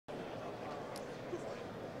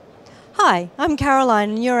Hi, I'm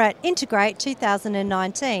Caroline and you're at Integrate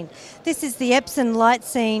 2019. This is the Epson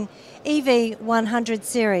LightScene EV-100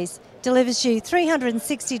 series. Delivers you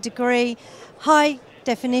 360-degree,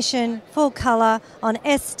 high-definition, full colour on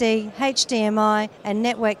SD, HDMI and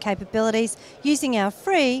network capabilities using our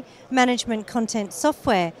free management content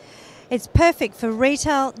software. It's perfect for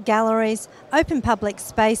retail, galleries, open public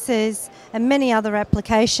spaces and many other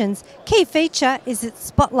applications. Key feature is its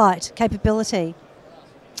spotlight capability.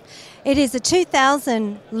 It is a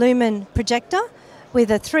 2000 lumen projector with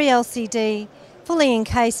a 3 LCD fully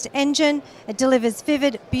encased engine. It delivers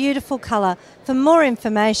vivid, beautiful colour. For more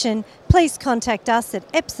information, please contact us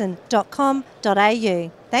at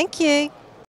epson.com.au. Thank you.